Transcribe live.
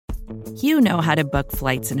You know how to book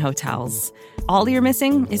flights and hotels. All you're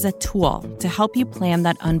missing is a tool to help you plan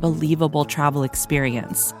that unbelievable travel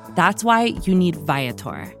experience. That's why you need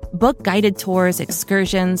Viator. Book guided tours,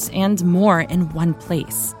 excursions, and more in one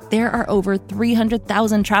place. There are over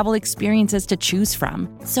 300,000 travel experiences to choose from,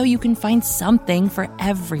 so you can find something for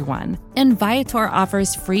everyone. And Viator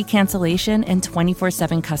offers free cancellation and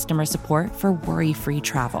 24/7 customer support for worry-free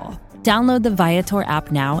travel. Download the Viator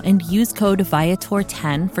app now and use code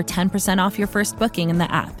Viator10 for 10% off your first booking in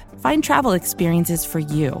the app. Find travel experiences for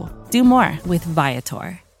you. Do more with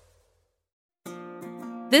Viator.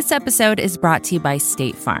 This episode is brought to you by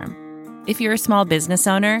State Farm. If you're a small business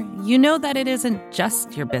owner, you know that it isn't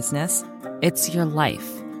just your business, it's your life.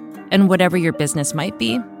 And whatever your business might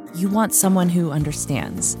be, you want someone who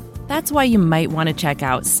understands. That's why you might want to check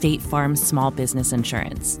out State Farm's small business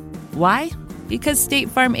insurance. Why? Because State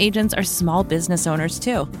Farm agents are small business owners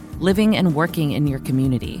too, living and working in your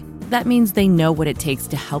community. That means they know what it takes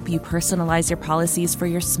to help you personalize your policies for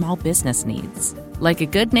your small business needs. Like a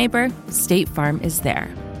good neighbor, State Farm is there.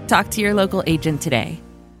 Talk to your local agent today.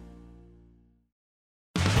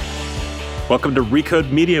 Welcome to Recode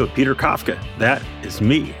Media with Peter Kafka. That is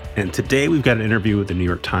me. And today we've got an interview with the New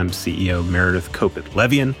York Times CEO, Meredith Kopit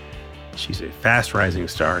Levien. She's a fast-rising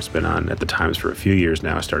star. Has been on at the Times for a few years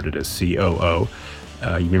now. Started as COO.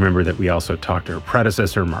 You remember that we also talked to her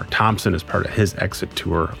predecessor, Mark Thompson, as part of his exit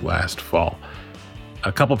tour last fall.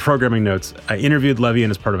 A couple programming notes. I interviewed Levien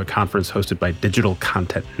as part of a conference hosted by Digital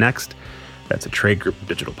Content Next. That's a trade group of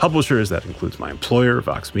digital publishers. That includes my employer,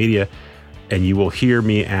 Vox Media. And you will hear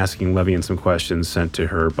me asking Levien some questions sent to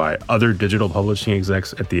her by other digital publishing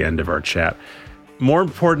execs at the end of our chat. More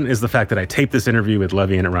important is the fact that I taped this interview with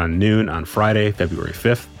Levien around noon on Friday, February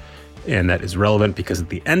 5th. And that is relevant because at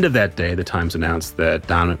the end of that day, the Times announced that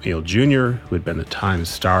Don McNeil Jr., who had been the Times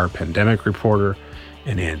star pandemic reporter,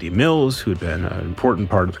 and Andy Mills, who had been an important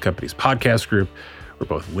part of the company's podcast group, were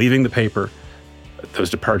both leaving the paper.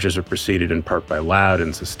 Those departures are preceded in part by loud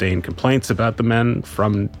and sustained complaints about the men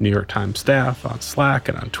from New York Times staff on Slack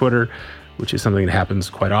and on Twitter, which is something that happens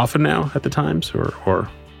quite often now at the Times, or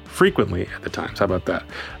frequently at the Times. How about that?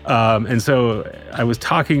 And so I was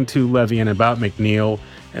talking to Levien about McNeil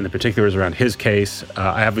and the particulars around his case.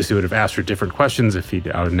 I obviously would have asked her different questions if he'd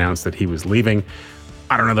announced that he was leaving.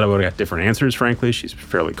 I don't know that I would have got different answers, frankly. She's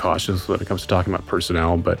fairly cautious when it comes to talking about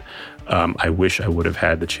personnel, but I wish I would have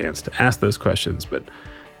had the chance to ask those questions, but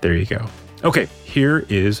there you go. Okay, here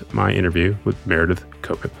is my interview with Meredith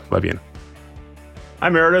Kopit Levien. Hi,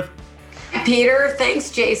 Meredith. Peter,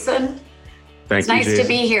 thanks, Jason. Thanks, it's nice to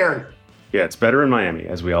be here. Yeah, it's better in Miami,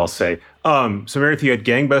 as we all say. So Meredith, you had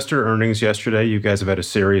gangbuster earnings yesterday. You guys have had a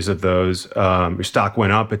series of those. Your stock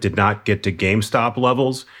went up. It did not get to GameStop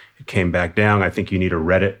levels. It came back down. I think you need a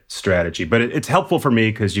Reddit strategy. But it's helpful for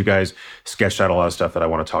me because you guys sketched out a lot of stuff that I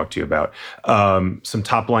want to talk to you about. Some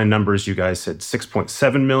top-line numbers. You guys said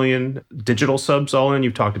 6.7 million digital subs all in.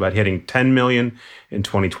 You've talked about hitting 10 million in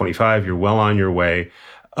 2025. You're well on your way.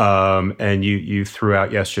 And you threw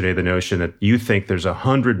out yesterday the notion that you think there's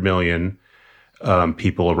 100 million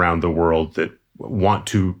people around the world that want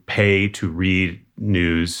to pay to read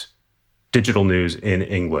news, digital news in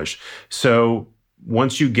English. So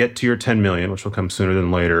once you get to your 10 million, which will come sooner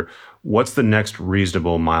than later, what's the next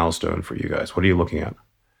reasonable milestone for you guys? What are you looking at?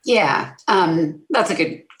 Yeah, that's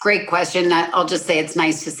a great question. I'll just say it's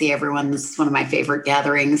nice to see everyone. This is one of my favorite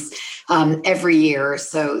gatherings every year.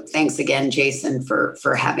 So thanks again, Jason,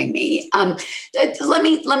 for having me. Let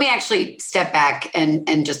me actually step back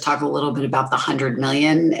and just talk a little bit about the 100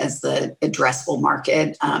 million as the addressable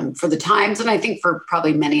market for the Times, and I think for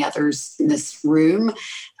probably many others in this room.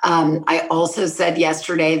 I also said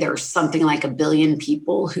yesterday there's something like 1 billion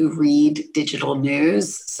people who read digital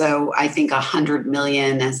news. So I think 100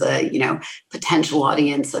 million as a potential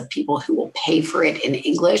audience of people who will pay for it in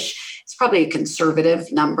English. It's probably a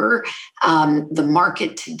conservative number. The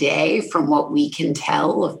market today, from what we can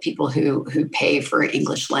tell of people who pay for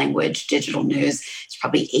English language digital news, is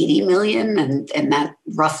probably 80 million. And that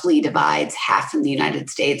roughly divides half in the United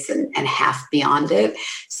States and half beyond it.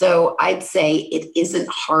 So I'd say it isn't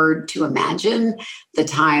hard to imagine the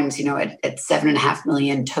Times, at 7.5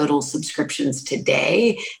 million total subscriptions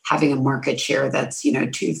today, having a market share that's,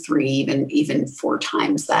 2, 3, even 4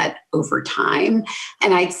 times that over time.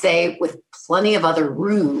 And I'd say with plenty of other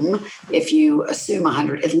room, if you assume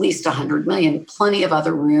at least 100 million, plenty of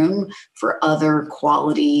other room for other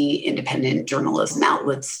quality independent journalism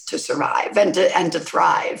outlets to survive and to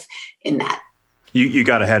thrive in that. You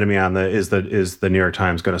got ahead of me on is the New York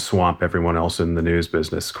Times going to swamp everyone else in the news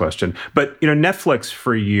business question. But Netflix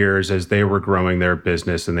for years, as they were growing their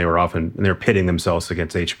business and they're pitting themselves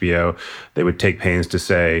against HBO, they would take pains to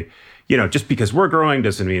say, just because we're growing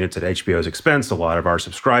doesn't mean it's at HBO's expense. A lot of our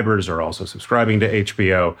subscribers are also subscribing to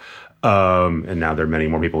HBO. And now there are many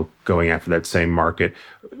more people going after that same market.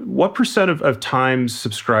 What percent of Times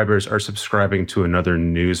subscribers are subscribing to another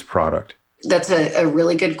news product? That's a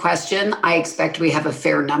really good question. I expect we have a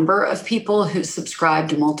fair number of people who subscribe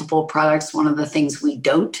to multiple products. One of the things we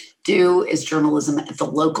don't do is journalism at the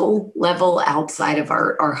local level outside of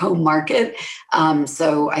our home market.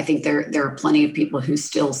 So I think there are plenty of people who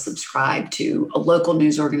still subscribe to a local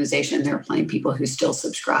news organization. There are plenty of people who still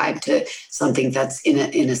subscribe to something that's in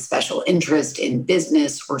a special interest in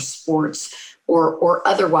business or sports or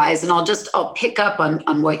otherwise. And I'll pick up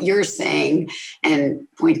on what you're saying and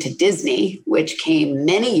point to Disney, which came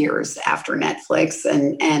many years after Netflix,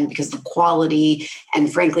 and because the quality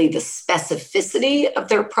and frankly the specificity of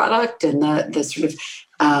their product and the sort of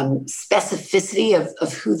specificity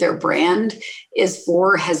of who their brand is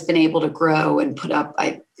for has been able to grow and put up,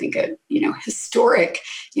 I think, a historic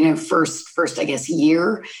first I guess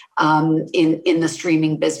year in the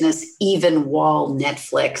streaming business, even while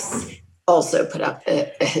Netflix also put up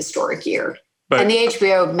a historic year. And the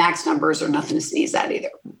HBO Max numbers are nothing to sneeze at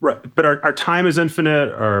either. Right. But our time is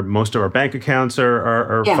infinite. Most of our bank accounts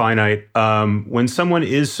are finite. When someone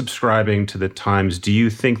is subscribing to the Times, do you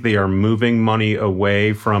think they are moving money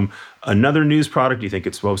away from another news product? Do you think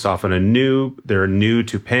it's most often they're new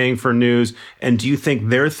to paying for news? And do you think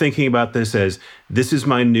they're thinking about this as, this is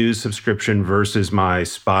my news subscription versus my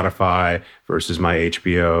Spotify versus my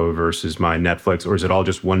HBO versus my Netflix? Or is it all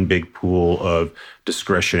just one big pool of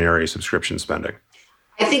discretionary subscription spending?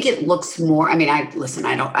 I think it looks more, I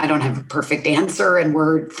don't have a perfect answer, and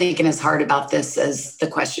we're thinking as hard about this as the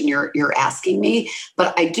question you're asking me.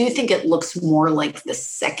 But I do think it looks more like the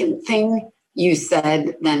second thing you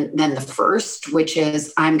said than the first, which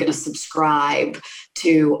is I'm going to subscribe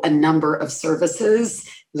to a number of services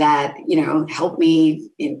that, help me,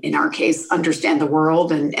 in our case, understand the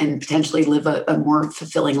world and potentially live a more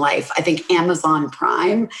fulfilling life. I think Amazon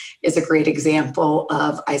Prime is a great example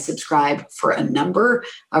of I subscribe for a number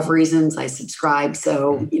of reasons. I subscribe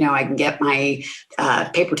so, I can get my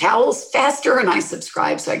paper towels faster, and I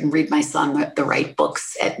subscribe so I can read my son the right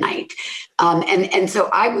books at night. And so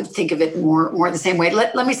I would think of it more the same way.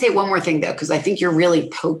 Let me say one more thing, though, because I think you're really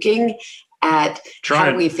poking at how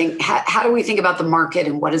do we think about the market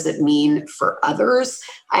and what does it mean for others.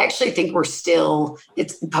 I actually think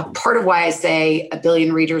it's part of why I say 1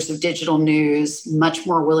 billion readers of digital news, much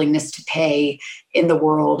more willingness to pay in the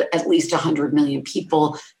world, at least 100 million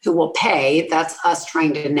people who will pay. That's us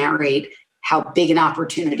trying to narrate how big an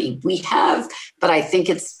opportunity we have. But I think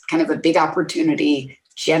it's kind of a big opportunity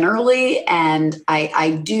generally. And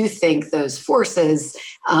I do think those forces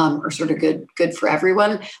are sort of good for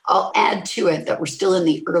everyone. I'll add to it that we're still in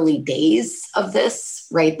the early days of this,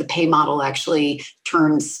 right? The pay model actually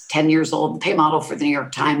turns 10 years old, the pay model for the New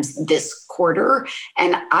York Times this quarter.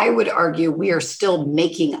 And I would argue we are still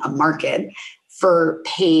making a market for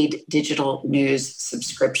paid digital news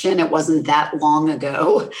subscription. It wasn't that long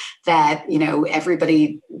ago that,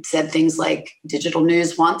 everybody said things like digital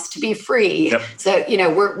news wants to be free. Yep. So,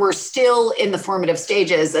 we're still in the formative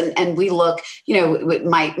stages, and we look,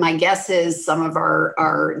 my guess is some of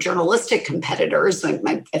our journalistic competitors,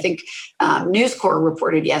 I think News Corp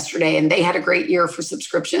reported yesterday, and they had a great year for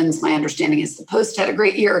subscriptions. My understanding is the Post had a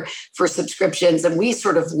great year for subscriptions. And we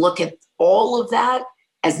sort of look at all of that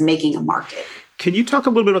as making a market. Can you talk a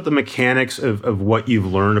little bit about the mechanics of what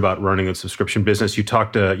you've learned about running a subscription business? You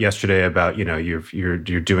talked yesterday about, you're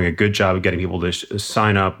doing a good job of getting people to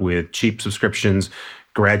sign up with cheap subscriptions,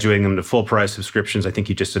 graduating them to full price subscriptions. I think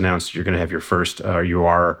you just announced you're going to have your first, you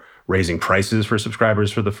are raising prices for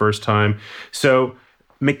subscribers for the first time. So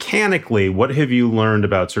mechanically, what have you learned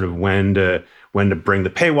about sort of when to bring the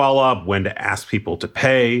paywall up, when to ask people to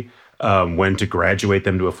pay, when to graduate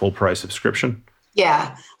them to a full price subscription?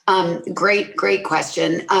 Yeah. Great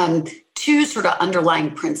question. Two sort of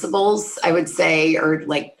underlying principles, I would say, are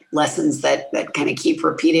like lessons that kind of keep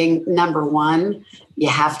repeating. Number one, you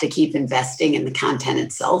have to keep investing in the content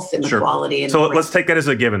itself and the quality. And so let's take that as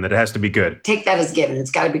a given, that it has to be good. Take that as a given.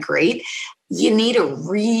 It's got to be great. You need a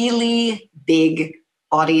really big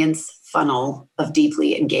audience funnel of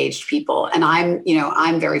deeply engaged people. And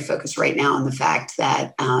I'm very focused right now on the fact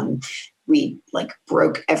that We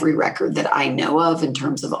broke every record that I know of in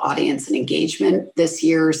terms of audience and engagement this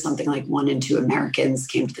year. Something like 1 in 2 Americans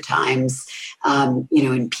came to the Times.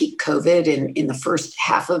 In peak COVID in the first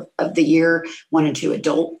half of the year, 1 in 2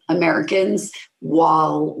 adult Americans,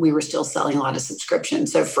 while we were still selling a lot of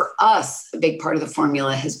subscriptions. So for us, a big part of the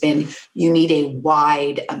formula has been you need a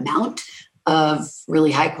wide amount of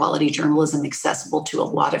really high quality journalism accessible to a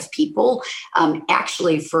lot of people.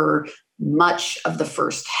 Actually, for much of the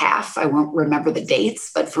first half, I won't remember the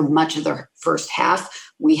dates, but for much of the first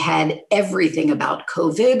half, we had everything about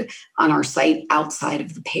COVID on our site outside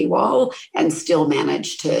of the paywall and still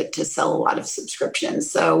managed to sell a lot of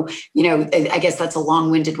subscriptions. So, I guess that's a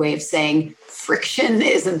long-winded way of saying friction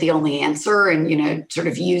isn't the only answer, and, sort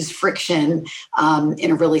of use friction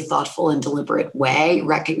in a really thoughtful and deliberate way,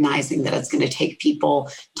 recognizing that it's going to take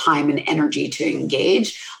people time and energy to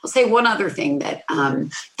engage. I'll say one other thing that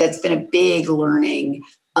that's been a big learning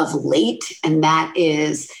of late, and that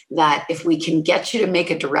is that if we can get you to make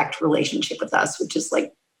a direct relationship with us, which is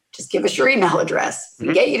just give us your email address. If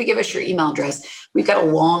we get you to give us your email address, we've got a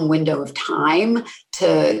long window of time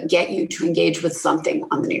to get you to engage with something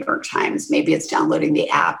on the New York Times. Maybe it's downloading the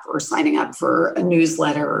app or signing up for a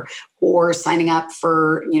newsletter or signing up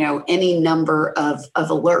for, any number of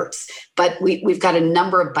alerts. But we've got a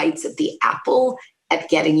number of bites at the apple at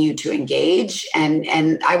getting you to engage.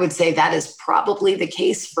 And I would say that is probably the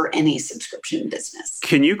case for any subscription business.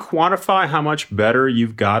 Can you quantify how much better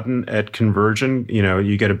you've gotten at conversion?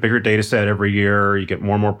 You get a bigger data set every year, you get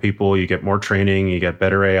more and more people, you get more training, you get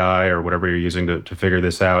better AI or whatever you're using to figure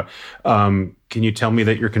this out. Can you tell me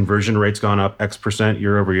that your conversion rate's gone up X%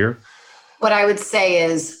 year over year? What I would say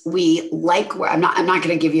is I'm not going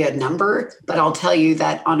to give you a number, but I'll tell you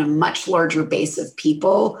that on a much larger base of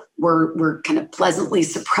people, we're kind of pleasantly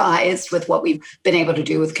surprised with what we've been able to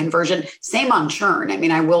do with conversion. Same on churn. I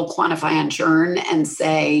mean, I will quantify on churn and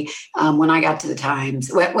say when I got to the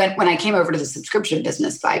Times, when I came over to the subscription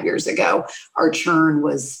business 5 years ago, our churn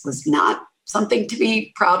was not something to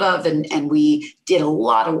be proud of. And we did a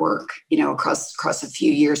lot of work, across a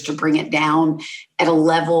few years to bring it down at a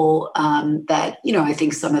level that, I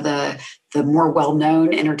think some of the more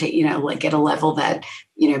well-known at a level that,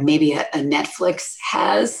 maybe a Netflix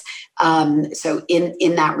has. So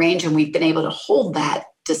in that range, and we've been able to hold that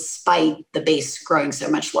despite the base growing so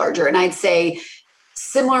much larger. And I'd say,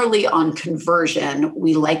 similarly, on conversion,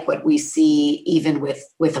 we like what we see even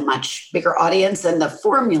with a much bigger audience. And the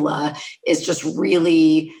formula is just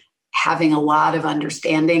really having a lot of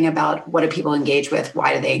understanding about what do people engage with,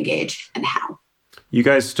 why do they engage, and how. You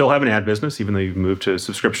guys still have an ad business, even though you've moved to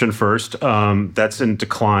subscription first. That's in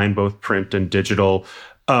decline, both print and digital.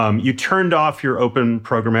 You turned off your open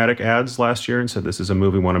programmatic ads last year and said, this is a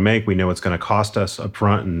move we want to make. We know it's going to cost us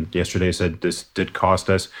upfront. And yesterday said this did cost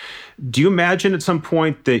us. Do you imagine at some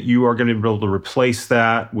point that you are going to be able to replace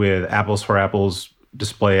that with apples for apples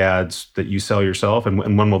display ads that you sell yourself?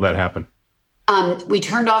 And when will that happen? We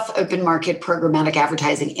turned off open market programmatic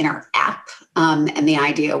advertising in our app. And the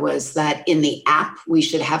idea was that in the app, we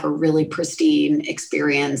should have a really pristine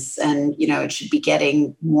experience. And, it should be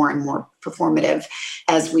getting more and more performative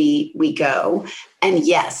as we go. And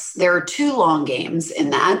yes, there are 2 long games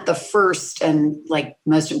in that. The first and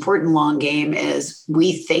most important long game is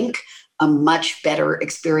we think a much better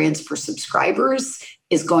experience for subscribers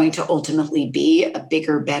is going to ultimately be a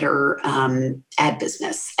bigger, better ad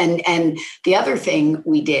business. And the other thing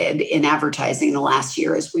we did in advertising in the last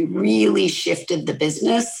year is we really shifted the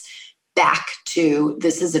business back to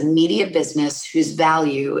this is a media business whose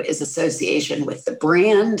value is association with the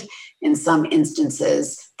brand, in some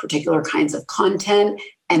instances, particular kinds of content.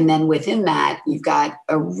 And then within that, you've got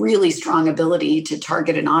a really strong ability to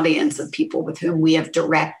target an audience of people with whom we have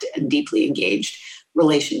direct and deeply engaged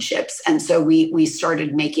relationships. And so we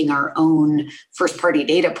started making our own first-party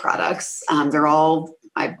data products. They're all,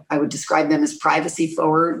 I would describe them as privacy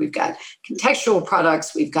forward. We've got contextual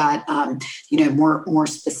products. We've got, more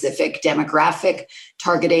specific demographic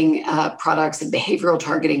targeting products and behavioral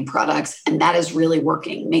targeting products. And that is really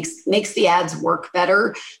working, makes the ads work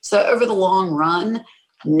better. So over the long run,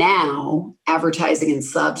 now advertising and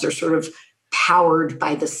subs are sort of powered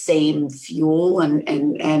by the same fuel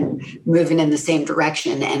and moving in the same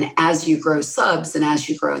direction. And as you grow subs and as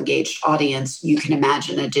you grow engaged audience, you can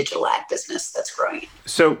imagine a digital ad business that's growing.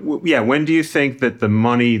 So, when do you think that the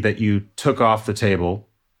money that you took off the table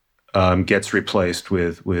gets replaced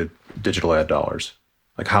with digital ad dollars?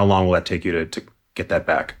 How long will that take you to get that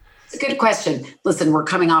back? It's a good question. Listen, we're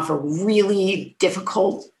coming off a really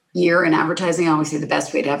difficult year in advertising. I always say the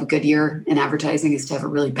best way to have a good year in advertising is to have a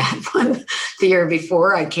really bad one the year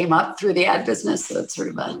before I came up through the ad business. So it's sort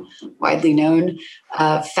of a widely known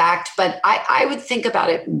fact. But I would think about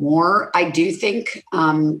it more. I do think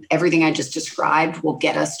everything I just described will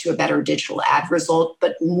get us to a better digital ad result.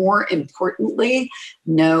 But more importantly,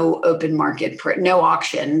 no open market, no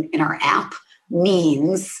auction in our app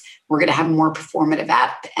means we're going to have a more performative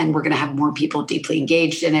app and we're going to have more people deeply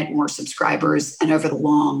engaged in it, more subscribers. And over the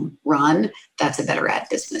long run, that's a better ad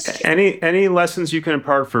business. Any lessons you can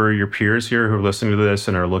impart for your peers here who are listening to this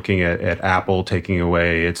and are looking at Apple taking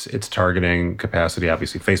away its targeting capacity?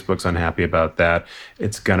 Obviously, Facebook's unhappy about that.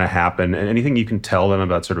 It's going to happen. And anything you can tell them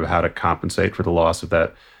about sort of how to compensate for the loss of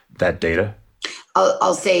that data?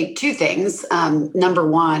 I'll say two things. Number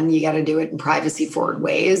one, you got to do it in privacy forward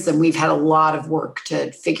ways. And we've had a lot of work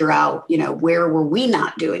to figure out, where were we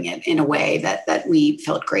not doing it in a way that we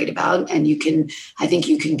felt great about. And I think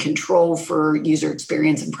you can control for user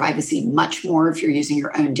experience and privacy much more if you're using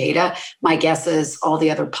your own data. My guess is all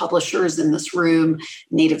the other publishers in this room,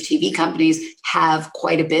 native TV companies, have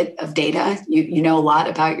quite a bit of data. You know a lot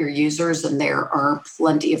about your users, and there are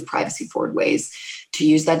plenty of privacy forward ways to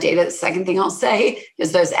use that data. The second thing I'll say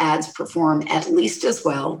is those ads perform at least as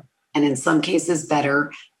well, and in some cases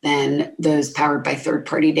better than those powered by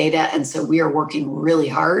third-party data. And so we are working really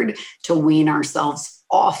hard to wean ourselves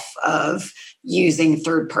off of using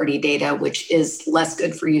third-party data, which is less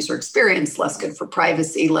good for user experience, less good for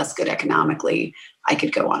privacy, less good economically. I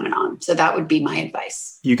could go on and on. So that would be my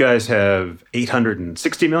advice. You guys have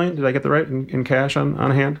 $860 million, did I get that right, in cash on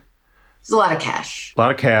hand? It's a lot of cash. A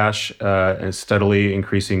lot of cash, and steadily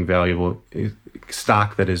increasing valuable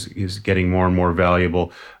stock that is getting more and more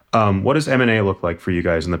valuable. What does M&A look like for you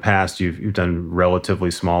guys? In the past, you've done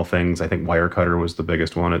relatively small things. I think Wirecutter was the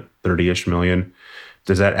biggest one at 30-ish million.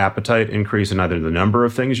 Does that appetite increase in either the number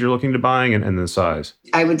of things you're looking to buying and the size?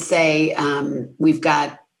 I would say we've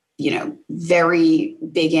got very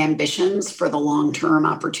big ambitions for the long-term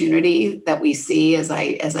opportunity that we see, as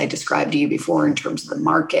I described to you before, in terms of the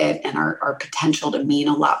market and our potential to mean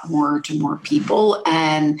a lot more to more people.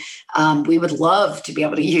 And we would love to be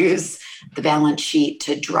able to use the balance sheet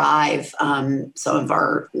to drive some of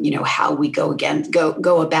our, how we go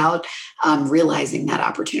about realizing that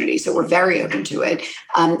opportunity. So we're very open to it.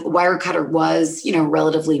 Wirecutter was,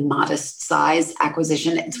 relatively modest size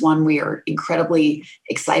acquisition. It's one we are incredibly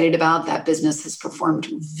excited about. That business has performed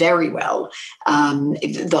very well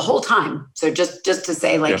the whole time. So just to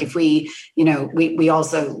say, if we, we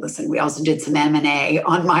also did some M&A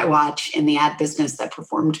on my watch in the ad business that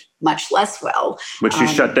performed much less well. Which you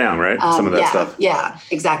shut down, right? Some of that stuff. Yeah,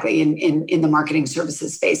 exactly. In the marketing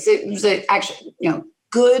services space, it was actually,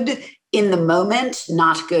 good in the moment,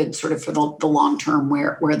 not good sort of for the long term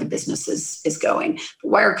where the business is going.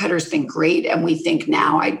 Wirecutter's been great. And we think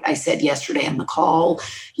now, I said yesterday on the call,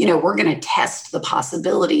 we're going to test the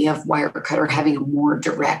possibility of Wirecutter having a more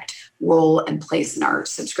direct role and place in our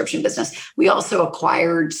subscription business. We also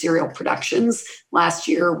acquired Serial Productions last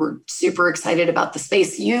year. We're super excited about the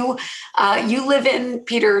space you live in,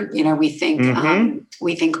 Peter. We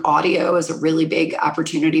think audio is a really big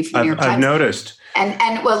opportunity for the New York Times. I've noticed.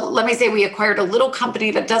 And well, let me say we acquired a little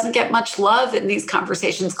company that doesn't get much love in these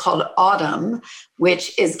conversations called Audm,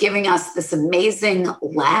 which is giving us this amazing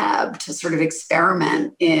lab to sort of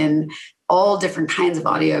experiment in all different kinds of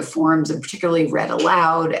audio forms, and particularly read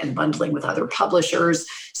aloud and bundling with other publishers.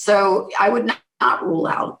 So I would not rule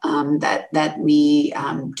out that we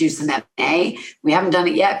do some M&A. We haven't done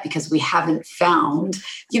it yet because we haven't found,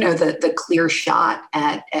 the clear shot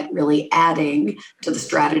at really adding to the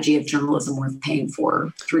strategy of journalism worth paying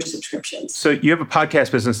for through subscriptions. So you have a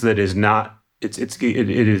podcast business that is not. It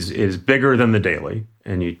is bigger than The Daily,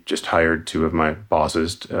 and you just hired two of my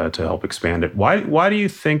bosses to help expand it. Why do you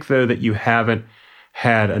think, though, that you haven't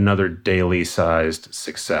had another daily-sized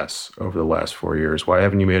success over the last 4 years? Why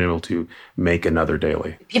haven't you been able to make another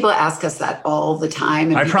daily? People ask us that all the time.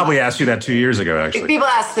 And I probably asked you that 2 years ago, actually. People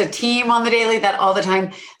ask the team on The Daily that all the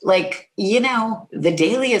time. The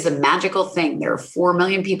Daily is a magical thing. There are 4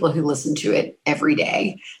 million people who listen to it every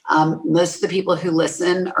day. Most of the people who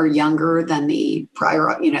listen are younger than the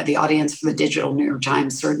prior, the audience for the digital New York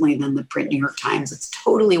Times, certainly than the print New York Times. It's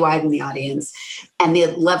totally widened the audience. And the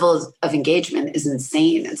level of engagement is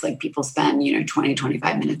insane. It's like people spend, 20,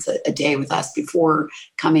 25 minutes a day with us before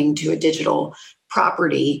coming to a digital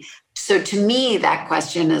property. So to me, that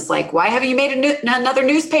question is like, why haven't you made another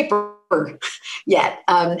newspaper yet?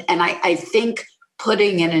 And I think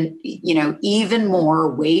putting in even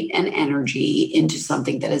more weight and energy into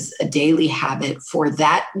something that is a daily habit for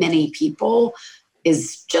that many people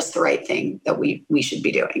is just the right thing that we should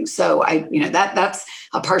be doing. So that's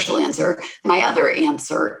a partial answer. My other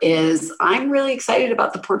answer is I'm really excited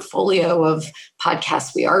about the portfolio of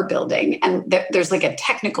podcasts we are building. And there's like a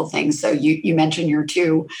technical thing. So you mentioned your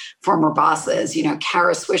two former bosses,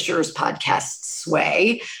 Kara Swisher's podcast,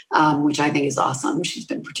 Sway, which I think is awesome. She's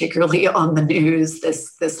been particularly on the news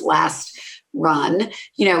this last run.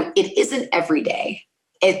 It isn't every day.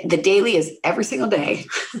 The Daily is every single day.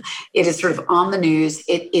 It is sort of on the news.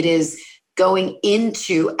 It is going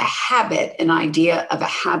into a habit, an idea of a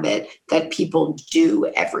habit that people do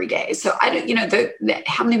every day. So I don't,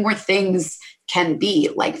 how many more things can be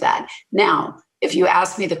like that? Now, if you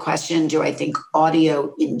ask me the question, do I think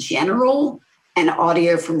audio in general and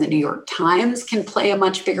audio from the New York Times can play a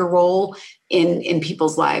much bigger role in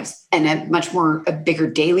people's lives and a bigger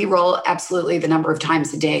daily role? Absolutely. The number of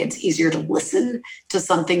times a day it's easier to listen to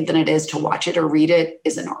something than it is to watch it or read it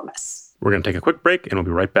is enormous. We're going to take a quick break and we'll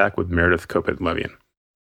be right back with Meredith Kopit Levien.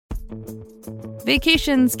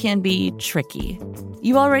 Vacations can be tricky.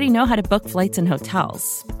 You already know how to book flights and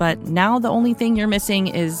hotels, but now the only thing you're missing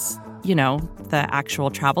is, the actual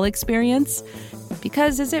travel experience.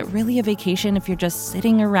 Because is it really a vacation if you're just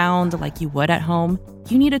sitting around like you would at home?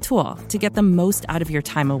 You need a tool to get the most out of your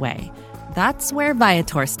time away. That's where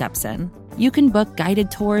Viator steps in. You can book guided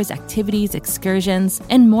tours, activities, excursions,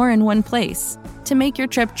 and more in one place to make your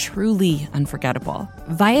trip truly unforgettable.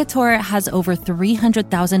 Viator has over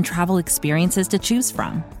 300,000 travel experiences to choose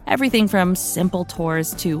from. Everything from simple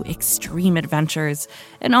tours to extreme adventures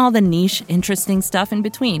and all the niche, interesting stuff in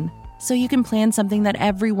between. So you can plan something that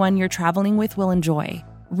everyone you're traveling with will enjoy.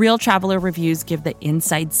 Real traveler reviews give the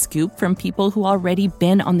inside scoop from people who already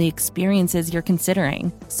been on the experiences you're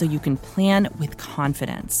considering, so you can plan with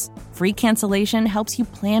confidence. Free cancellation helps you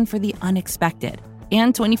plan for the unexpected.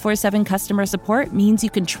 And 24/7 customer support means you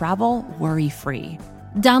can travel worry-free.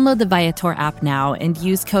 Download the Viator app now and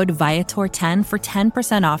use code Viator10 for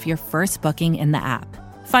 10% off your first booking in the app.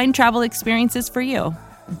 Find travel experiences for you.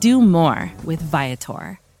 Do more with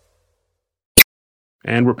Viator.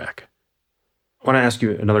 And we're back. I want to ask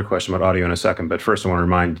you another question about audio in a second, but first I want to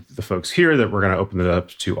remind the folks here that we're going to open it up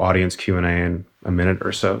to audience Q&A in a minute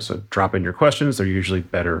or so. So drop in your questions. They're usually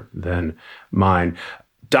better than mine.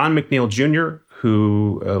 Don McNeil Jr.,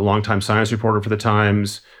 who a longtime science reporter for the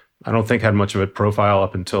Times, I don't think had much of a profile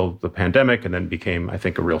up until the pandemic, and then became, I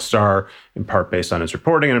think, a real star, in part based on his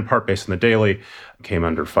reporting and in part based on the Daily. Came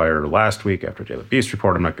under fire last week after Daily Beast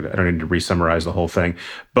report. I don't need to re-summarize the whole thing.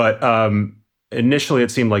 But initially, it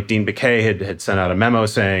seemed like Dean Baquet had sent out a memo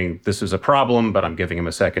saying, this is a problem, but I'm giving him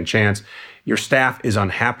a second chance. Your staff is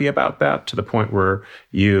unhappy about that, to the point where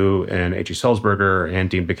you and H.E. Sulzberger and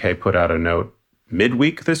Dean Baquet put out a note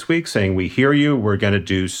midweek this week saying, we hear you, we're going to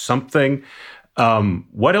do something.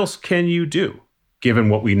 What else can you do, given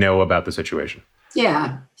what we know about the situation?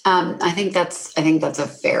 Yeah, I think that's a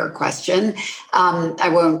fair question. I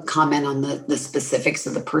won't comment on the specifics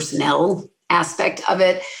of the personnel aspect of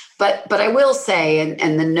it, but I will say,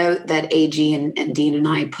 and the note that AG and Dean and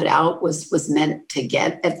I put out was meant to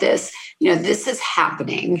get at this. This is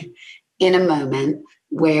happening in a moment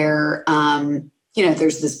where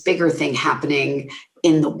there's this bigger thing happening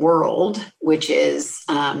in the world, which is,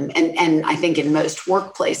 and I think in most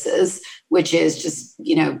workplaces, which is just,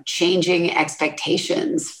 changing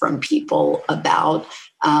expectations from people about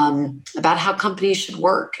how companies should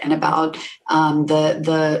work and about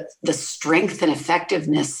the strength and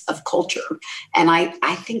effectiveness of culture. And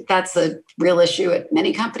I think that's a real issue at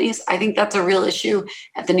many companies. I think that's a real issue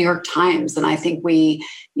at the New York Times. And I think we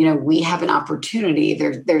have an opportunity.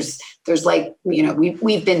 There's like,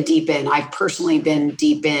 we've been deep in, I've personally been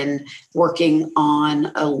deep in working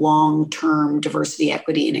on a long-term diversity,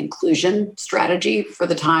 equity, and inclusion strategy for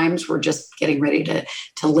the Times. We're just getting ready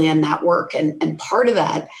to land that work. And part of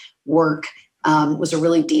that work was a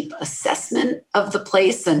really deep assessment of the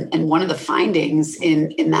place. And one of the findings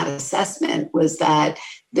in that assessment was that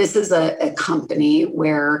this is a company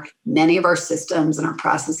where many of our systems and our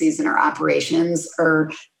processes and our operations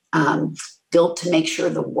are built to make sure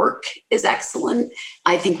the work is excellent.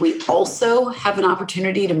 I think we also have an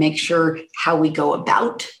opportunity to make sure how we go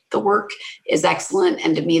about the work is excellent.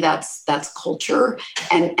 And to me, that's culture.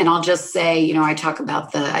 And I'll just say,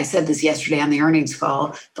 I said this yesterday on the earnings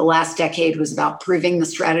call, the last decade was about proving the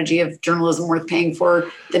strategy of journalism worth paying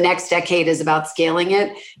for. The next decade is about scaling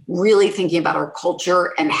it, really thinking about our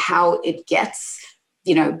culture and how it gets,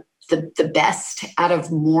 the best out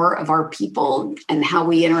of more of our people, and how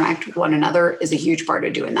we interact with one another is a huge part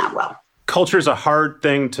of doing that well. culture is a hard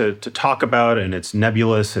thing to talk about, and it's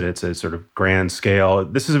nebulous, and it's a sort of grand scale.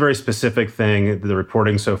 This is a very specific thing. The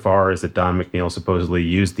reporting so far is that Don McNeil supposedly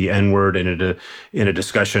used the N-word in a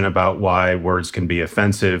discussion about why words can be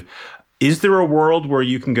offensive. Is there a world where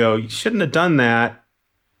you can go, you shouldn't have done that,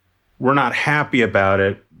 we're not happy about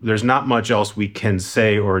it, there's not much else we can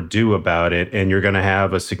say or do about it, and you're going to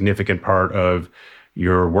have a significant part of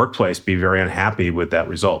your workplace be very unhappy with that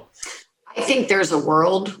result? I think there's a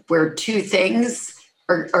world where two things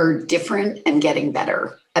are different and getting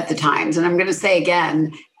better at the Times. And I'm going to say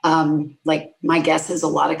again, like my guess is a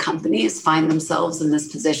lot of companies find themselves in this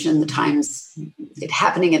position. The Times, it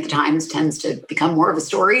happening at the Times tends to become more of a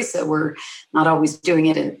story. So we're not always doing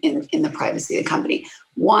it in the privacy of the company.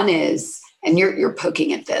 One is, and you're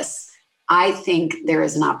poking at this, I think there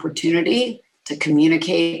is an opportunity to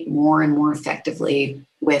communicate more and more effectively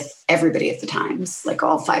with everybody at the Times, like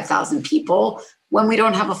all 5,000 people, when we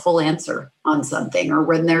don't have a full answer on something, or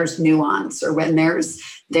when there's nuance, or when there's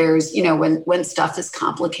when stuff is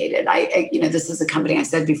complicated. This is a company I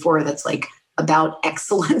said before that's like about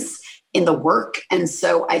excellence in the work. And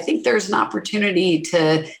so I think there's an opportunity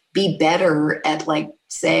to be better at like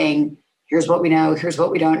saying, here's what we know, here's what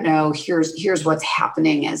we don't know, here's what's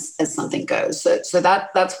happening as something goes. So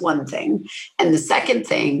that's one thing. And the second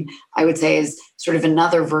thing I would say is sort of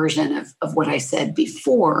another version of what I said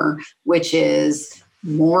before, which is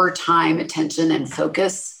more time, attention, and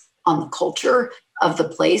focus on the culture of the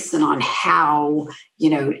place and on how,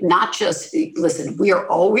 not just, listen, we are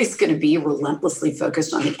always going to be relentlessly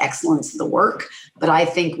focused on the excellence of the work, but I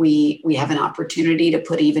think we have an opportunity to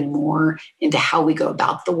put even more into how we go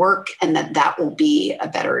about the work, and that will be a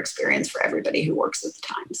better experience for everybody who works at the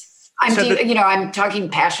Times. I'm talking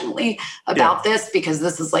passionately about this because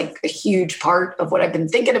this is like a huge part of what I've been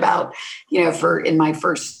thinking about, in my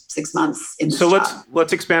first 6 months in this job.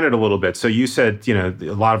 Let's expand it a little bit. So you said, a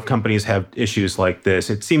lot of companies have issues like this.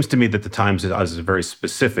 It seems to me that the Times is very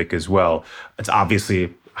specific as well. It's obviously a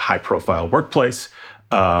high-profile workplace.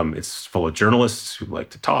 It's full of journalists who like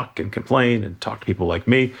to talk and complain and talk to people like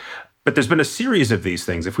me. But there's been a series of these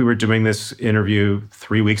things. If we were doing this interview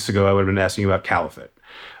 3 weeks ago, I would have been asking you about Caliphate.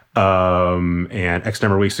 And X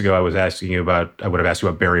number of weeks ago, I would have asked you about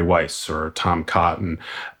Bari Weiss or Tom Cotton.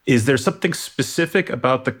 Is there something specific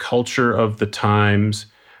about the culture of the Times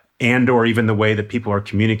and or even the way that people are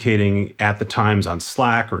communicating at the Times on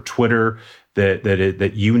Slack or Twitter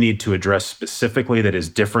that you need to address specifically that is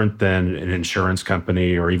different than an insurance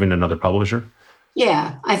company or even another publisher?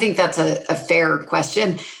 Yeah, I think that's a fair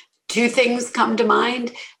question. Two things come to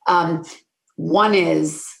mind. One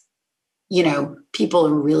is, people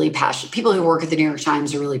are really passionate. People who work at the New York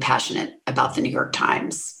Times are really passionate about the New York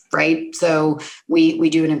Times, right? So we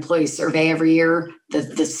do an employee survey every year.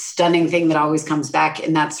 The stunning thing that always comes back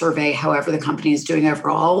in that survey, however the company is doing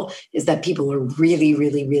overall, is that people are really,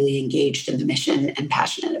 really, really engaged in the mission and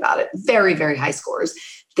passionate about it. Very, very high scores.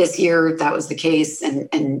 This year, that was the case. And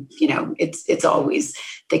it's always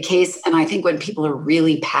the case. And I think when people are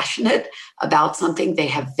really passionate about something, they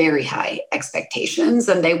have very high expectations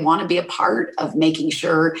and they want to be a part of making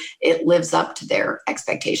sure it lives up to their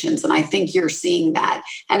expectations. And I think you're seeing that.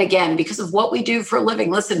 And again, because of what we do for a living,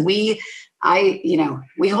 listen, we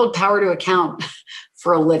hold power to account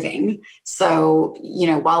for a living. So,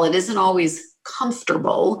 while it isn't always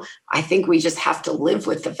comfortable, I think we just have to live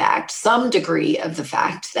with the fact, some degree of the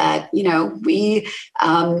fact that,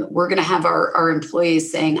 we're going to have our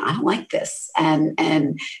employees saying, I don't like this. And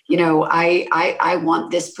I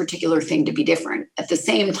want this particular thing to be different. At the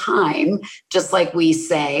same time, just like we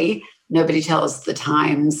say, nobody tells the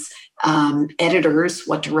Times editors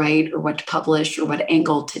what to write or what to publish or what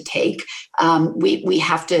angle to take. We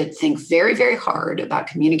have to think very, very hard about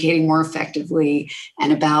communicating more effectively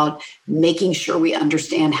and about making sure we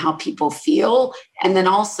understand how people feel. And then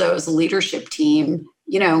also as a leadership team,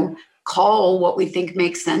 call what we think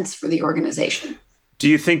makes sense for the organization. Do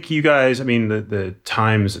you think you guys, the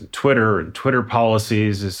Times and Twitter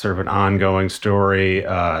policies is sort of an ongoing story.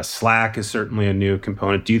 Slack is certainly a new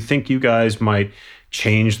component. Do you think you guys might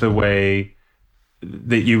change the way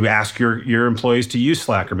that you ask your employees to use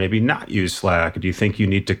Slack or maybe not use Slack? Do you think you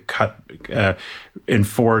need to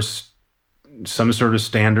enforce some sort of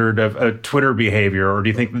standard of Twitter behavior? Or do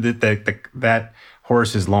you think that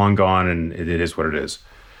horse is long gone and it is what it is?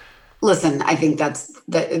 Listen, I think that's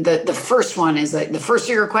the first one is the first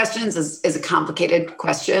of your questions is a complicated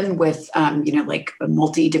question with, like a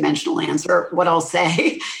multi-dimensional answer. What I'll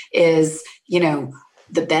say is,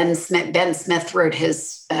 the Ben Smith wrote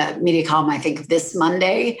his media column, I think this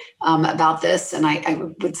Monday, about this. And I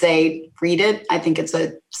would say, read it. I think it's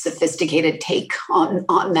a sophisticated take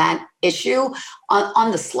on that issue.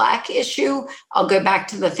 On the Slack issue, I'll go back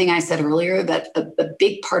to the thing I said earlier, that a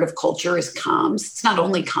big part of culture is comms. It's not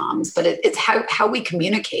only comms, but it's how we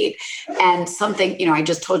communicate. And something, I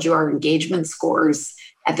just told you our engagement scores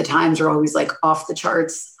at the Times are always like off the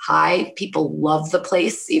charts high. People love the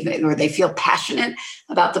place, or they feel passionate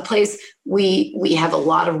about the place. We have a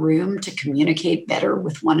lot of room to communicate better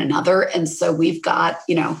with one another. And so we've got,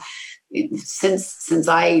 since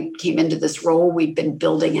I came into this role, we've been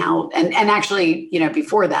building out, and actually,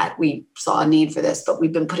 before that, we saw a need for this, but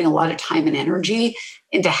we've been putting a lot of time and energy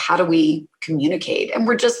into how do we communicate. And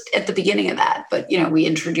we're just at the beginning of that. But, we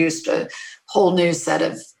introduced a whole new set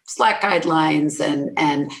of Slack guidelines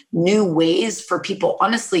and new ways for people,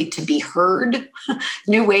 honestly, to be heard,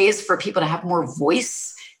 new ways for people to have more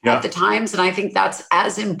voice at the Times. And I think that's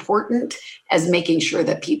as important as making sure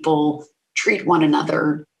that people treat one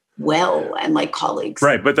another well and like colleagues.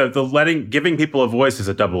 Right. But giving people a voice is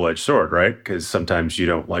a double-edged sword, right? Because sometimes you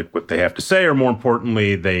don't like what they have to say, or more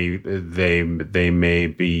importantly, they may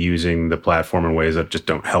be using the platform in ways that just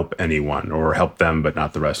don't help anyone, or help them, but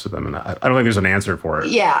not the rest of them. And I don't think there's an answer for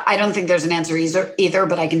it. Yeah, I don't think there's an answer either,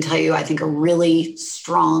 but I can tell you, I think a really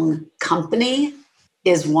strong company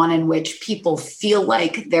is one in which people feel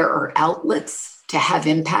like there are outlets to have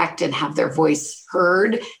impact and have their voice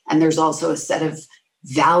heard. And there's also a set of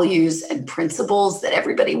values and principles that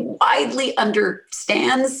everybody widely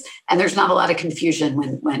understands, and there's not a lot of confusion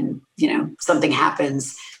when something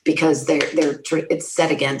happens, because it's set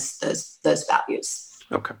against those values.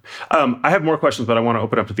 Okay. I have more questions, but I want to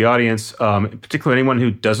open up to the audience, particularly anyone who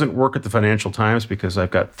doesn't work at the Financial Times, because I've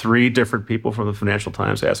got 3 different people from the Financial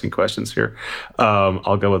Times asking questions here.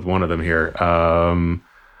 I'll go with one of them here.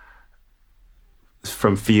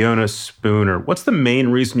 From Fiona Spooner, what's the main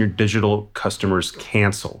reason your digital customers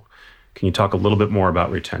cancel? Can you talk a little bit more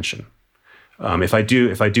about retention? If I do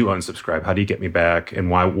unsubscribe, how do you get me back,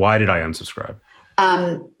 and why did I unsubscribe?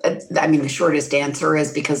 The shortest answer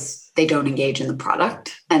is because they don't engage in the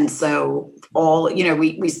product. And so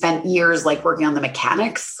we spent years working on the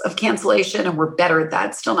mechanics of cancellation, and we're better at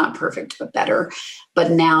that. Still not perfect, but better.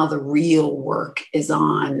 But now the real work is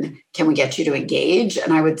on, can we get you to engage?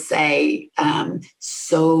 And I would say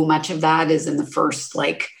so much of that is in the first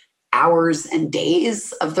hours and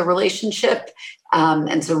days of the relationship.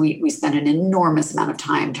 And so we spend an enormous amount of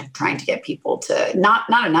time trying to get people to, not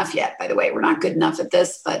enough yet, by the way, we're not good enough at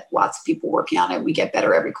this, but lots of people working on it. We get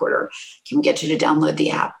better every quarter. Can we get you to download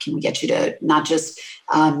the app? Can we get you to not just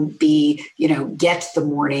get the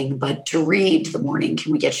morning, but to read the morning?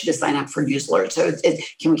 Can we get you to sign up for newsletters? So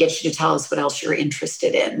can we get you to tell us what else you're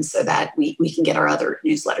interested in, so that we can get our other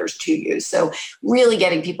newsletters to you? So really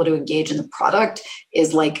getting people to engage in the product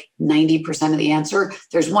is 90% of the answer.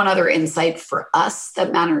 There's one other insight for us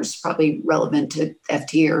that matters, probably relevant to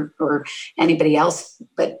FT or anybody else,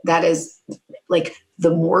 but that is the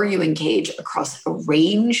more you engage across a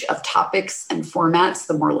range of topics and formats,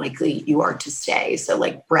 the more likely you are to stay. So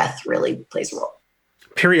breadth really plays a role.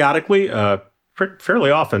 Periodically, fairly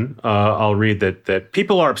often, I'll read that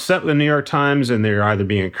people are upset with the New York Times, and they're either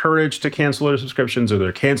being encouraged to cancel their subscriptions, or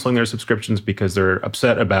they're canceling their subscriptions because they're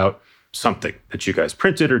upset about something that you guys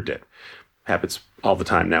printed or did. Happens all the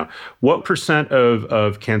time now. What percent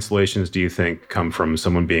of cancellations do you think come from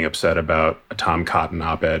someone being upset about a Tom Cotton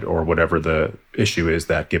op-ed or whatever the issue is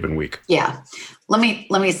that given week? Yeah. Let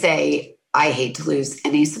me say, I hate to lose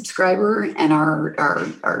any subscriber, and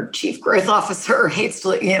our chief growth officer hates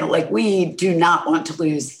to, we do not want to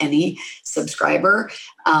lose any subscriber.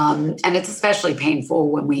 And it's especially painful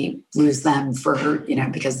when we lose them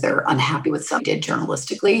because they're unhappy with something we did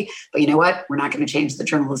journalistically. But you know what? We're not going to change the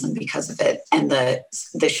journalism because of it. And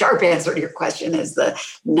the sharp answer to your question is the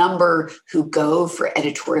number who go for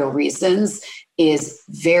editorial reasons is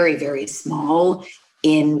very, very small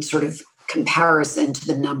in sort of comparison to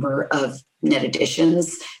the number of net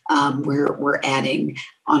additions we're adding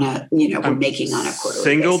on we're making on a quarterly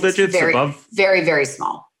single basis. Digits very, above? Very, very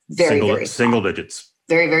small. Very small. Single digits.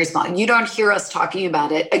 Very, very small. You don't hear us talking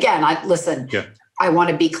about it. Again, I want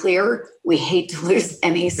to be clear. We hate to lose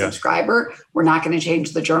any subscriber. We're not going to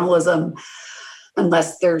change the journalism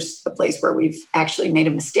unless there's a place where we've actually made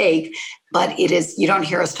a mistake. But you don't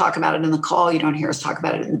hear us talk about it in the call. You don't hear us talk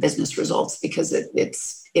about it in the business results, because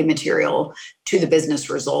it's immaterial to the business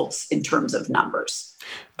results in terms of numbers.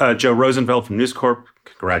 Joe Rosenfeld from News Corp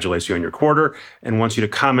congratulates you on your quarter and wants you to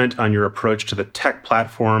comment on your approach to the tech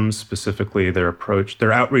platforms, specifically their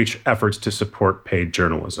outreach efforts to support paid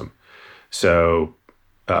journalism. So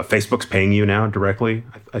Facebook's paying you now directly.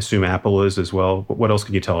 I assume Apple is as well. What else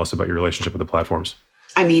can you tell us about your relationship with the platforms?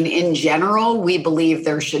 I mean, in general, we believe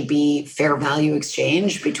there should be fair value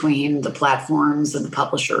exchange between the platforms and the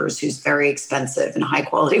publishers whose very expensive and high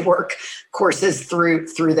quality work courses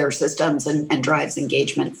through their systems and drives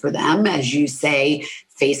engagement for them. As you say,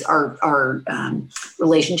 our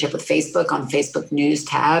relationship with Facebook on Facebook News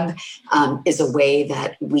tab is a way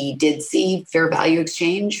that we did see fair value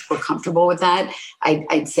exchange. We're comfortable with that.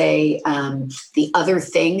 I'd say the other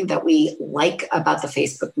thing that we like about the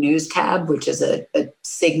Facebook News tab, which is a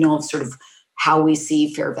signal of sort of how we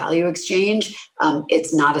see fair value exchange,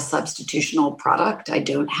 it's not a substitutional product. I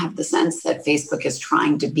don't have the sense that Facebook is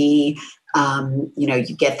trying to be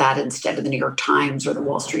you get that instead of the New York Times or the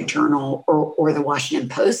Wall Street Journal or the Washington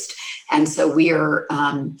Post. And so we are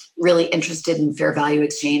really interested in fair value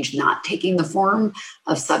exchange not taking the form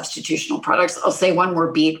of substitutional products. I'll say one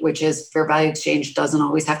more beat, which is fair value exchange doesn't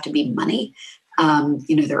always have to be money.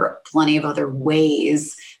 There are plenty of other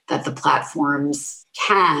ways that the platforms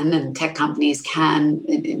can and tech companies can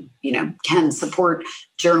support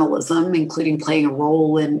journalism, including playing a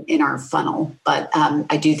role in our funnel. But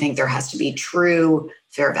I do think there has to be true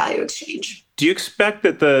fair value exchange. Do you expect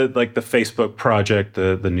that the Facebook project,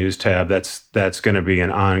 the news tab, that's going to be an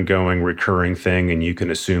ongoing, recurring thing, and you can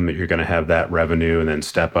assume that you're going to have that revenue and then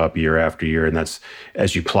step up year after year, and that's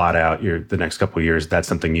as you plot out the next couple of years, that's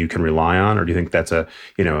something you can rely on, or do you think that's a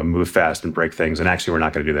move fast and break things, and actually we're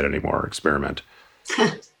not going to do that anymore, experiment?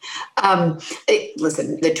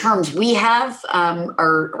 Listen, the terms we have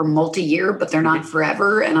are multi-year, but they're not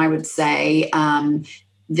forever. And I would say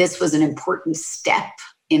this was an important step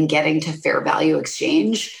in getting to fair value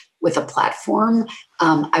exchange with a platform.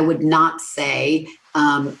 I would not say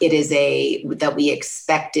it is that we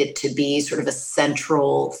expect it to be sort of a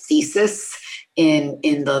central thesis in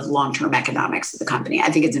the long-term economics of the company. I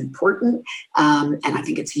think it's important and I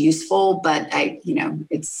think it's useful, but I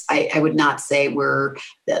would not say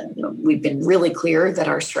we've been really clear that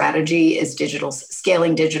our strategy is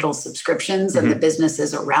scaling digital subscriptions and the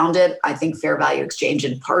businesses around it. I think fair value exchange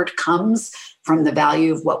in part comes from the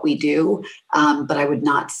value of what we do, but I would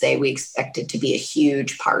not say we expect it to be a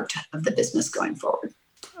huge part of the business going forward.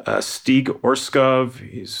 Stig Orskov,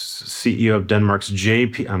 he's CEO of Denmark's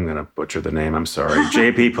JP, I'm going to butcher the name, I'm sorry,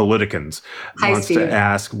 JP Politikens, wants to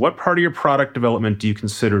ask, what part of your product development do you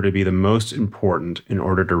consider to be the most important in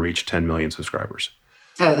order to reach 10 million subscribers?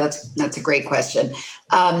 Oh, that's a great question.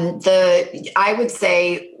 I would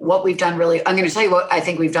say what we've done I'm going to tell you what I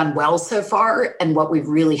think we've done well so far and what we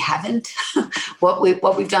really haven't. What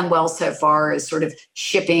we've done well so far is sort of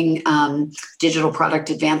shipping digital product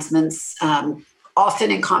advancements,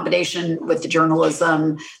 often in combination with the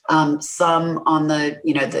journalism, some on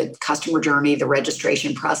the customer journey, the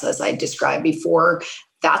registration process I described before.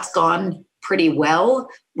 That's gone pretty well.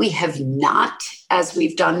 We have not, as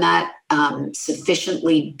we've done that,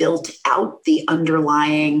 sufficiently built out the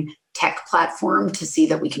underlying tech platform to see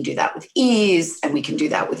that we can do that with ease, and we can do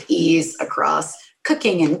that with ease across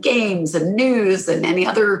cooking and games and news and any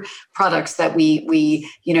other products that we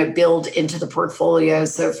build into the portfolio.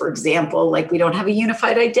 So for example, we don't have a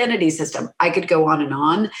unified identity system. I could go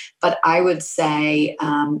on, but I would say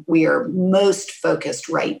we are most focused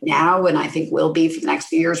right now, and I think will be for the next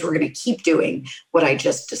few years. We're going to keep doing what I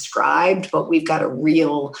just described, but we've got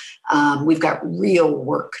real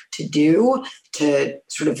work to do to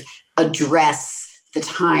sort of address the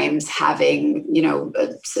Times having,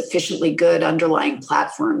 a sufficiently good underlying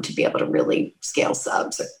platform to be able to really scale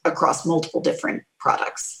subs across multiple different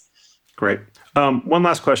products. Great. One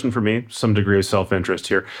last question for me, some degree of self-interest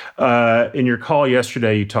here. In your call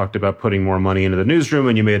yesterday, you talked about putting more money into the newsroom,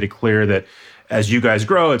 and you made it clear that as you guys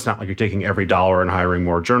grow, it's not like you're taking every dollar and hiring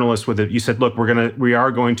more journalists with it. You said, look, we are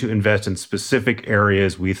going to invest in specific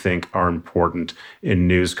areas we think are important in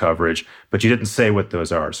news coverage, but you didn't say what those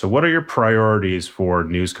are. So what are your priorities for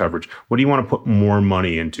news coverage? What do you want to put more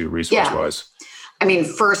money into resource-wise? I mean,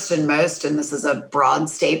 first and most, and this is a broad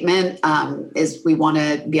statement, is we want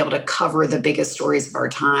to be able to cover the biggest stories of our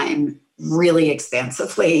time really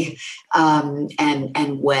expansively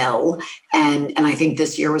and well. And I think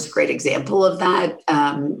this year was a great example of that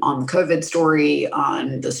on the COVID story,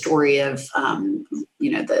 on the story of,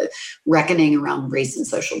 the reckoning around race and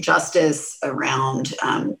social justice, around,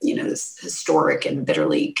 this historic and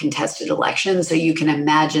bitterly contested election. So you can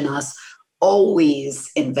imagine us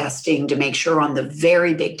always investing to make sure on the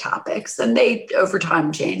very big topics, and they over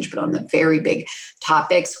time change, but on the very big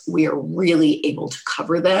topics, we are really able to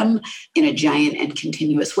cover them in a giant and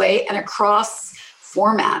continuous way and across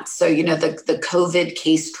formats. So, the COVID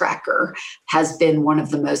case tracker has been one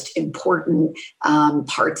of the most important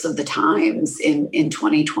parts of the Times in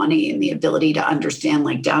 2020, and the ability to understand,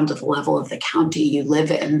 like, down to the level of the county you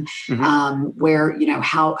live in, where,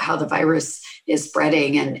 how the virus is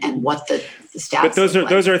spreading and what the stats. But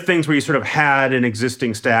those are things where you sort of had an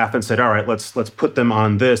existing staff and said, all right, let's put them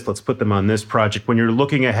on this, let's put them on this project. When you're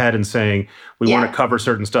looking ahead and saying, we want to cover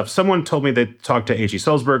certain stuff. Someone told me they talked to H.E.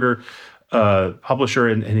 Sulzberger, publisher,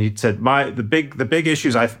 and he said, the big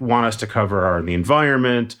issues I want us to cover are the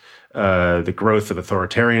environment, the growth of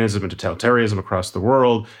authoritarianism and totalitarianism across the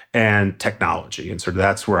world, and technology. And sort of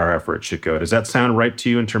that's where our effort should go. Does that sound right to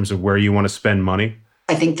you in terms of where you want to spend money?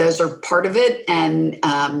 I think those are part of it. And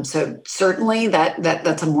so certainly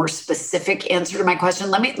that's a more specific answer to my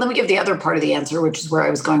question. Let me give the other part of the answer, which is where I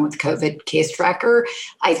was going with the COVID case tracker.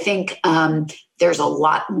 I think there's a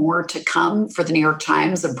lot more to come for the New York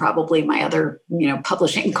Times and probably my other,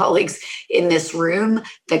 publishing colleagues in this room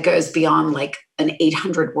that goes beyond like an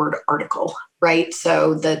 800-word article, right?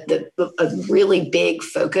 So a really big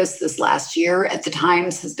focus this last year at the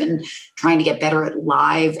Times has been trying to get better at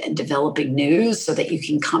live and developing news so that you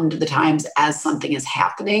can come to the Times as something is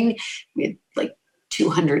happening. We had like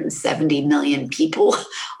 270 million people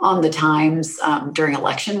on the Times during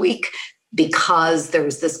election week, because there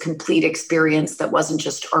was this complete experience that wasn't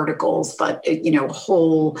just articles, but a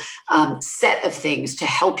whole set of things to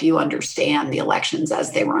help you understand the elections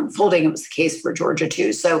as they were unfolding. It was the case for Georgia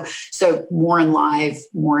too. So more in live,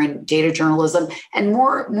 more in data journalism, and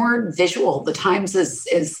more visual. The Times is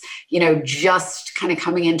just kind of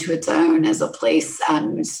coming into its own as a place.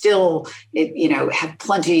 Still, have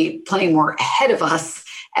plenty more ahead of us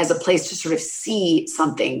as a place to sort of see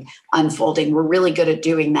something unfolding. We're really good at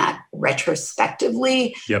doing that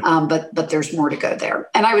retrospectively, but there's more to go there.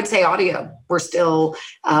 And I would say audio. We're still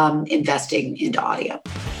investing into audio.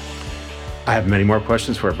 I have many more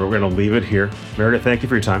questions for you, but we're going to leave it here. Meredith, thank you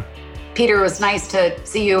for your time. Peter, it was nice to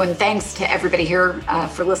see you, and thanks to everybody here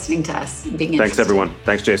for listening to us and being interested. Thanks, everyone.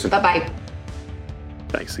 Thanks, Jason. Bye-bye.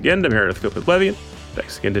 Thanks again to Meredith Kopit Levien.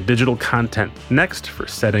 Thanks again to Digital Content Next for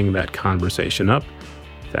setting that conversation up.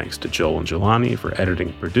 Thanks to Joel and Jelani for editing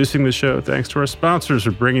and producing the show. Thanks to our sponsors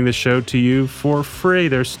for bringing the show to you for free.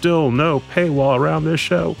 There's still no paywall around this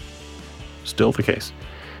show. Still the case.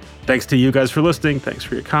 Thanks to you guys for listening. Thanks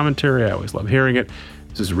for your commentary. I always love hearing it.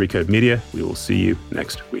 This is Recode Media. We will see you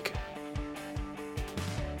next week.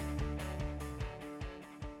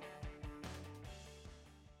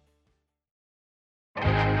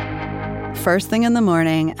 First thing in the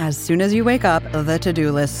morning, as soon as you wake up, the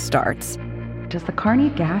to-do list starts. Does the car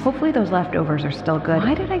need gas? Hopefully those leftovers are still good.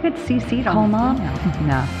 Why did I get CC'd on Mom?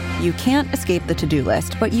 No. You can't escape the to-do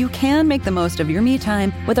list, but you can make the most of your me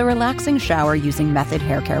time with a relaxing shower using Method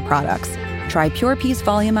hair care products. Try Pure Peace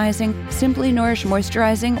Volumizing, Simply Nourish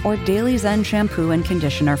Moisturizing, or Daily Zen Shampoo and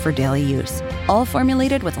Conditioner for daily use. All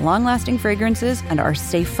formulated with long-lasting fragrances and are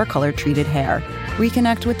safe for color-treated hair.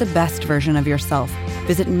 Reconnect with the best version of yourself.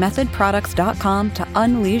 Visit methodproducts.com to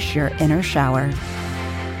unleash your inner shower.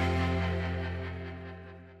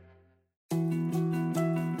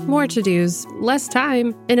 More to-dos, less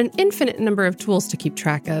time, and an infinite number of tools to keep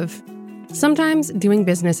track of. Sometimes doing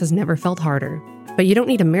business has never felt harder, but you don't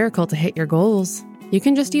need a miracle to hit your goals. You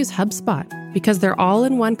can just use HubSpot, because their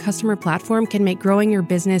all-in-one customer platform can make growing your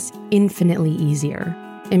business infinitely easier.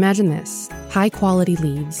 Imagine this: high-quality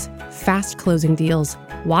leads, fast closing deals,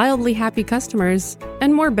 wildly happy customers,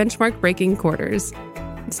 and more benchmark-breaking quarters.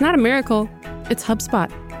 It's not a miracle, it's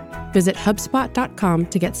HubSpot. Visit HubSpot.com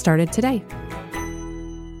to get started today.